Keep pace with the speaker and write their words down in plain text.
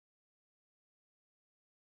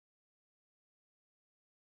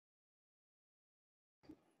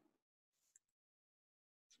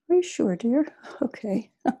Are you sure, dear?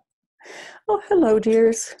 Okay. Oh, hello,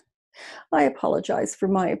 dears. I apologize for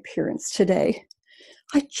my appearance today.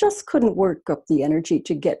 I just couldn't work up the energy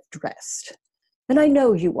to get dressed. And I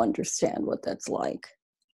know you understand what that's like.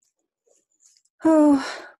 Oh,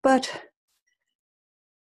 but,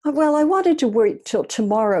 well, I wanted to wait till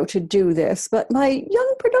tomorrow to do this, but my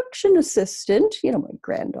young production assistant, my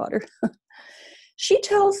granddaughter, she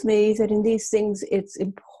tells me that in these things it's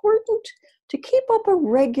important to keep up a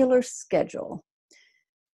regular schedule.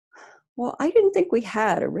 Well, I didn't think we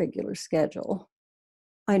had a regular schedule.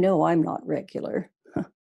 I know I'm not regular.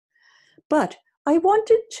 But I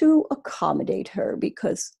wanted to accommodate her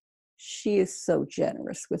because she is so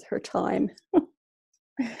generous with her time.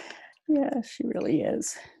 Yeah, she really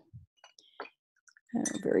is.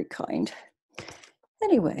 Very kind.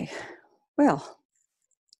 Anyway, well,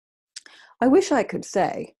 I wish I could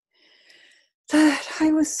say that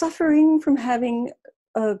I was suffering from having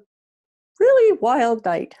a really wild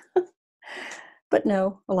night. But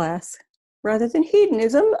no, alas, rather than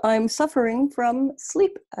hedonism, I'm suffering from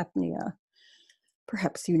sleep apnea.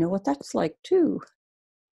 Perhaps you know what that's like too.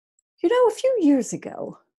 A few years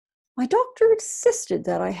ago, my doctor insisted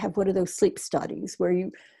that I have one of those sleep studies where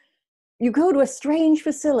you go to a strange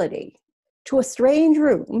facility, to a strange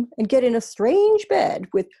room, and get in a strange bed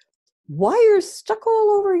with wires stuck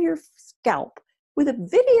all over your scalp with a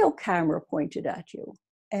video camera pointed at you.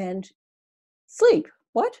 And sleep.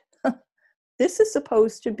 What? This is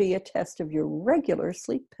supposed to be a test of your regular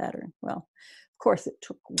sleep pattern. Well, of course, it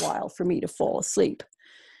took a while for me to fall asleep.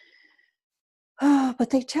 But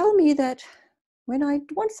they tell me that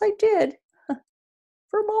once I did,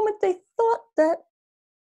 for a moment they thought that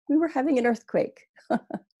we were having an earthquake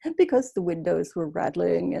because the windows were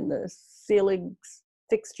rattling and the ceiling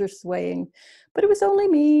fixture swaying. But it was only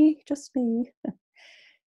me, just me.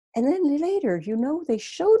 And then later, they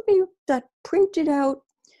showed me that printed out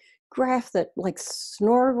graph, that like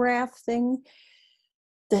snore graph thing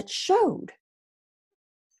that showed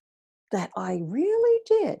that I really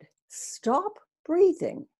did stop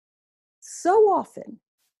breathing so often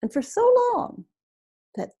and for so long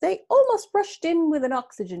that they almost rushed in with an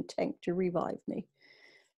oxygen tank to revive me.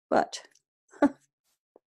 But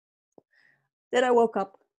then I woke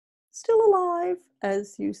up still alive,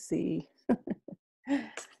 as you see.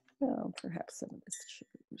 Oh, perhaps some of this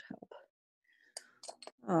shouldn't help.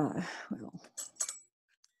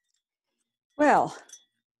 Well,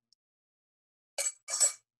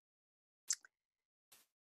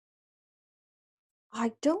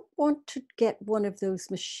 I don't want to get one of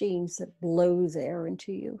those machines that blows air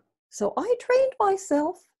into you. So I trained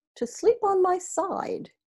myself to sleep on my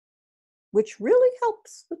side, which really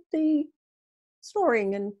helps with the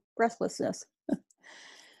snoring and breathlessness.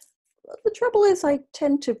 The trouble is I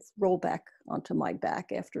tend to roll back onto my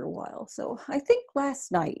back after a while. So I think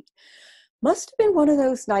last night must have been one of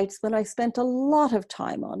those nights when I spent a lot of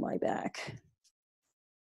time on my back.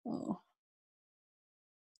 Oh.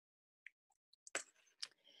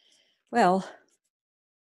 Well,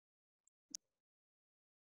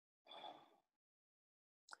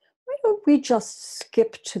 why don't we just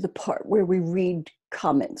skip to the part where we read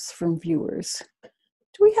comments from viewers?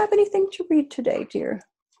 Do we have anything to read today, dear?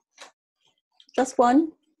 Just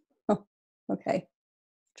one? Oh, okay.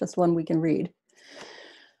 Just one we can read.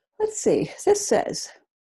 Let's see. This says,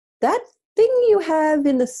 that thing you have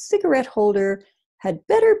in the cigarette holder had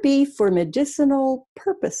better be for medicinal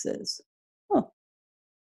purposes. Huh.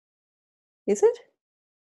 Is it?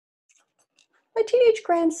 My teenage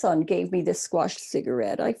grandson gave me this squashed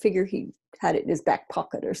cigarette. I figure he had it in his back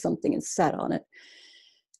pocket or something and sat on it.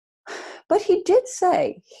 But he did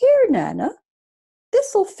say, "Here, Nana,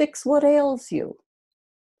 this'll fix what ails you."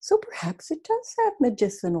 So perhaps it does have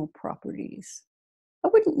medicinal properties. I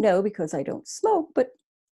wouldn't know because I don't smoke, but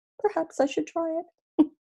perhaps I should try it.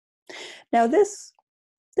 Now this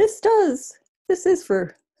is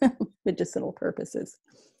for medicinal purposes.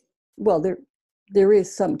 Well, there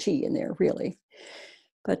is some tea in there, really.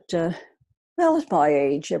 But, well, at my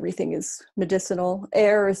age, everything is medicinal.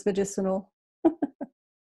 Air is medicinal.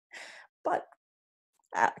 But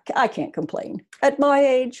I can't complain. At my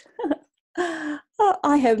age, I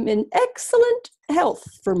am in excellent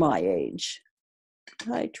health for my age.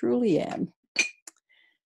 I truly am.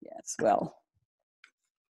 Yes, well,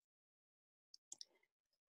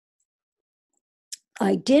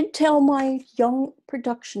 I did tell my young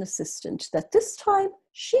production assistant that this time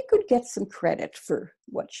she could get some credit for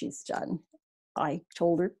what she's done. I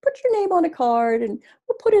told her, put your name on a card and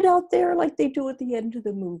we'll put it out there like they do at the end of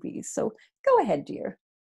the movies. So go ahead, dear.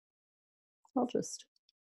 I'll just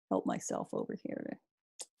help myself over here.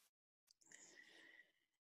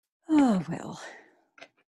 Oh, well.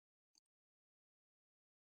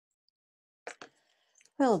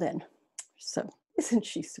 Well then, so isn't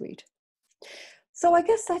she sweet? So I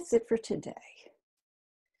guess that's it for today.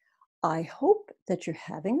 I hope that you're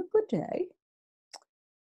having a good day.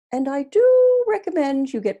 And I do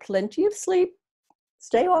recommend you get plenty of sleep.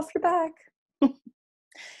 Stay off your back.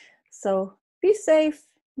 So be safe,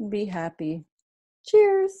 be happy.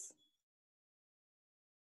 Cheers.